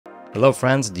Hello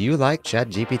friends, do you like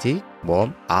ChatGPT?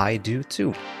 Well, I do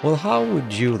too. Well, how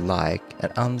would you like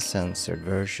an uncensored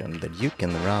version that you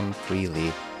can run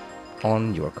freely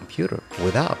on your computer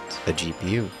without a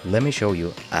GPU? Let me show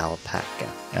you Alpaca.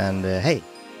 And hey,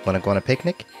 wanna go on a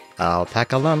picnic?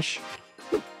 Alpaca lunch.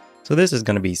 So this is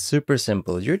gonna be super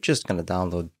simple. You're just gonna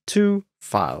download 2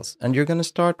 files and you're gonna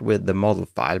start with the model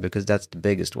file because that's the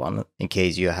biggest one in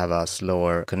case you have a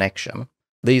slower connection.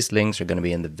 These links are going to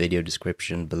be in the video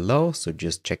description below, so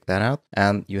just check that out.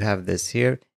 And you have this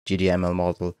here, GDML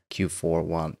model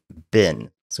Q41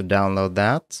 bin. So download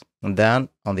that. And then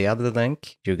on the other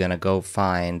link, you're going to go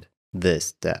find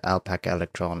this, the Alpaca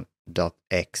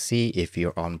Electron.exe if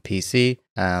you're on PC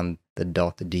and the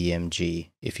 .dmg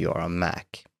if you're on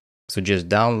Mac. So just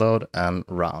download and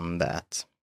run that.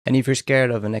 And if you're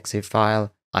scared of an exe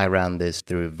file, I ran this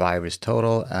through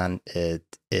VirusTotal and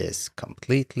it is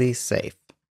completely safe.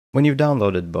 When you've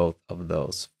downloaded both of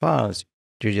those files,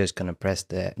 you're just going to press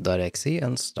the .exe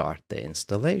and start the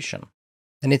installation.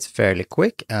 And it's fairly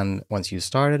quick, and once you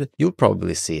started, you'll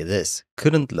probably see this,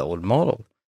 couldn't load model.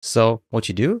 So what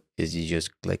you do is you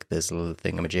just click this little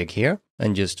thingamajig here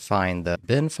and just find the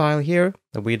bin file here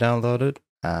that we downloaded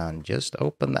and just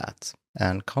open that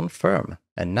and confirm.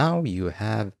 And now you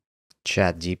have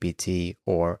ChatGPT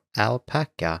or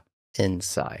Alpaca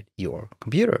inside your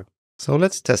computer. So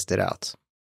let's test it out.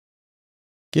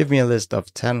 Give me a list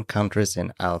of 10 countries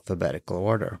in alphabetical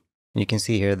order. You can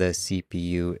see here the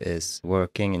CPU is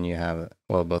working and you have,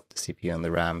 well, both the CPU and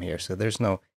the RAM here. So there's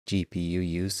no GPU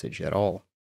usage at all.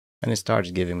 And it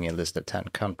starts giving me a list of 10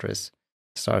 countries.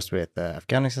 It starts with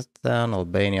Afghanistan,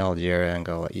 Albania, Algeria,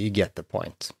 Angola. You get the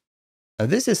point. Now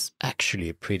this is actually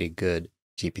a pretty good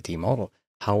GPT model.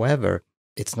 However,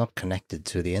 it's not connected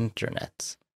to the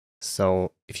internet.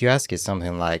 So if you ask it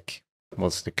something like,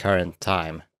 what's the current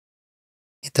time?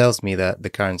 It tells me that the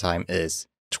current time is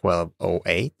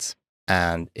 12:08,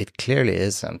 and it clearly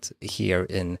isn't. Here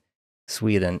in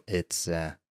Sweden, it's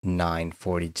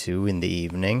 9:42 in the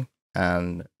evening,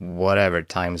 and whatever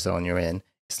time zone you're in,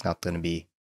 it's not going to be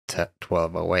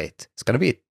 12:08. It's going to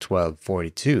be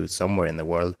 12:42 somewhere in the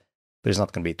world, but it's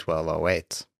not going to be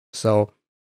 12:08. So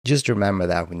just remember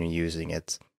that when you're using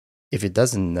it. If it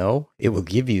doesn't know, it will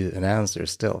give you an answer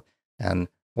still. And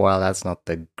while that's not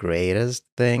the greatest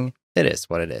thing, it is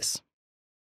what it is.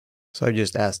 So I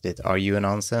just asked it, are you an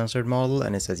uncensored model?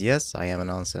 And it says, yes, I am an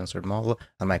uncensored model,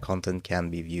 and my content can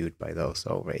be viewed by those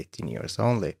over 18 years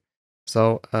only.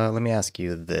 So let me ask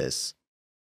you this.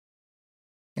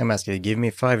 I'm asking you to give me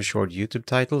 5 short YouTube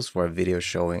titles for a video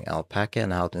showing Alpaca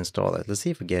and how to install it. Let's see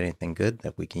if we get anything good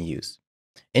that we can use.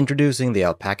 Introducing the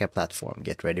Alpaca platform.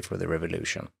 Get ready for the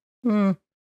revolution.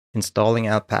 Installing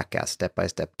Alpaca,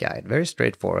 step-by-step guide. Very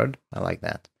straightforward. I like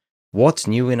that. What's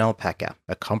new in Alpaca?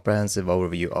 A comprehensive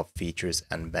overview of features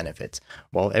and benefits.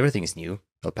 Well, everything is new.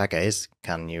 Alpaca is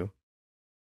kind of new.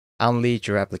 Unleash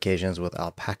your applications with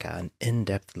Alpaca, an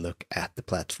in-depth look at the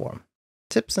platform.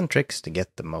 Tips and tricks to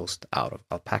get the most out of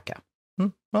Alpaca.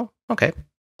 Well, okay.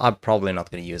 I'm probably not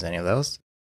going to use any of those.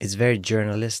 It's very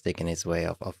journalistic in its way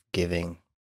of giving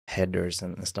headers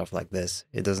and stuff like this.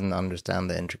 It doesn't understand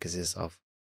the intricacies of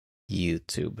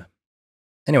YouTube.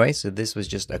 Anyway, so this was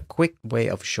just a quick way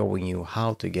of showing you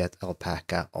how to get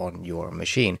Alpaca on your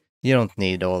machine. You don't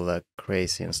need all the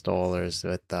crazy installers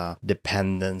with the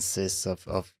dependencies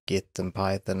of Git and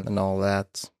Python and all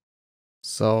that.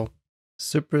 So,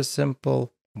 super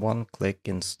simple, one-click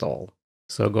install.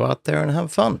 So go out there and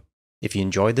have fun. If you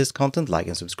enjoyed this content, like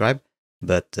and subscribe.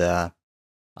 But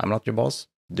I'm not your boss.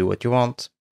 Do what you want.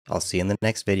 I'll see you in the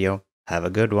next video. Have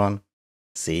a good one.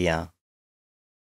 See ya.